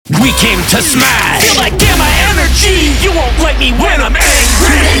We came to smash. Feel like damn my energy. You won't like me when I'm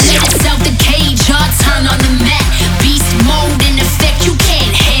angry. Let us out the cage, y'all turn on the mat. Beast mode in effect, you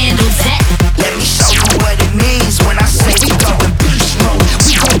can't handle that. Let me show you what it means when I say we going beast mode.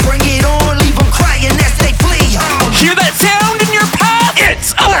 We gon' bring it on, leave them crying as they flee home. Hear that sound in your path?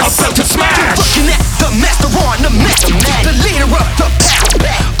 It's us about to smash. You're looking at the master on the method man, the leader of the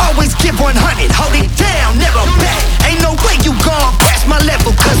pack. Always give 100, hold it down, never back. Ain't no way you gon' pass my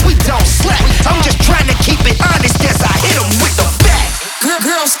level, cause we don't slack. I'm just trying to keep it honest as I hit them with the facts.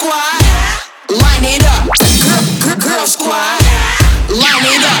 Girl squad, line it up. Girl squad, line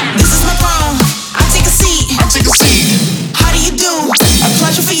it up. This is my phone, I take a seat. How do you do? A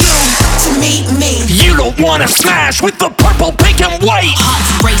pleasure for you to meet me. You don't wanna smash with the purple, pink, and white.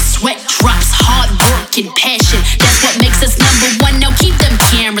 Hearts race, sweat drops, hard work and passion. That's what makes us #1. Now keep them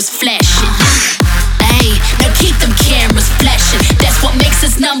cameras flashing. Hey, now keep them cameras flashing. That's what makes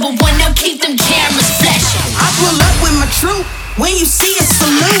us #1. Now keep them cameras flashing. I pull up with my troop. When you see us,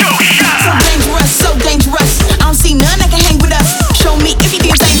 salute. So dangerous, so dangerous. I don't see none that can hang with us. Show me if you do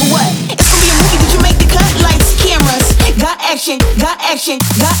your thing for what. It's gonna be a movie. Did you make the cut? Lights, cameras. Got action, got action,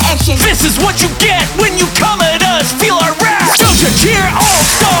 got action. This is what you get when you come at us. Feel our wrath. Scotia cheer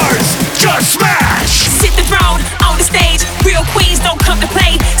Allstars. Just smash. Sit the throne on the stage. Real queens don't come to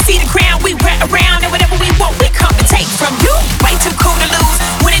play. See the crown, we run around, and whatever we want, we come to take from you. Way too cool to lose.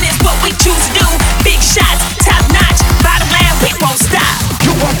 Winning is what we choose to do. Big shots, top notch. Bottom line, we won't stop.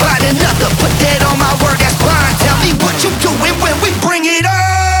 You won't find another, put that on my word, that's fine. Tell me what you doing when we bring it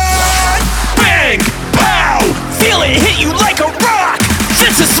on. Bang! Pow! Feel it hit you like a rock.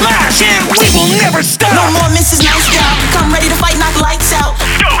 This is smash, and we will never stop. No more Mrs. Nice Gal. Come ready to fight, knock the lights out.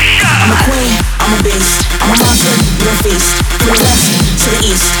 I'm a queen, I'm a beast. I'm a monster, you're a feast. From the west to the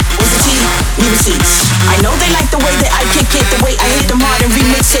east, what's the tea? New receipts. I know they like the way that I kick it, the way I hit them hard and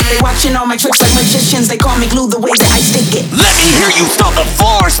remix it. They watching all my tricks like magicians. They call me glue, the way that I stick it. Let me hear you stomp the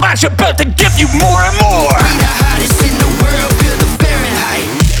floor. Smash about to give you more and more. We the hottest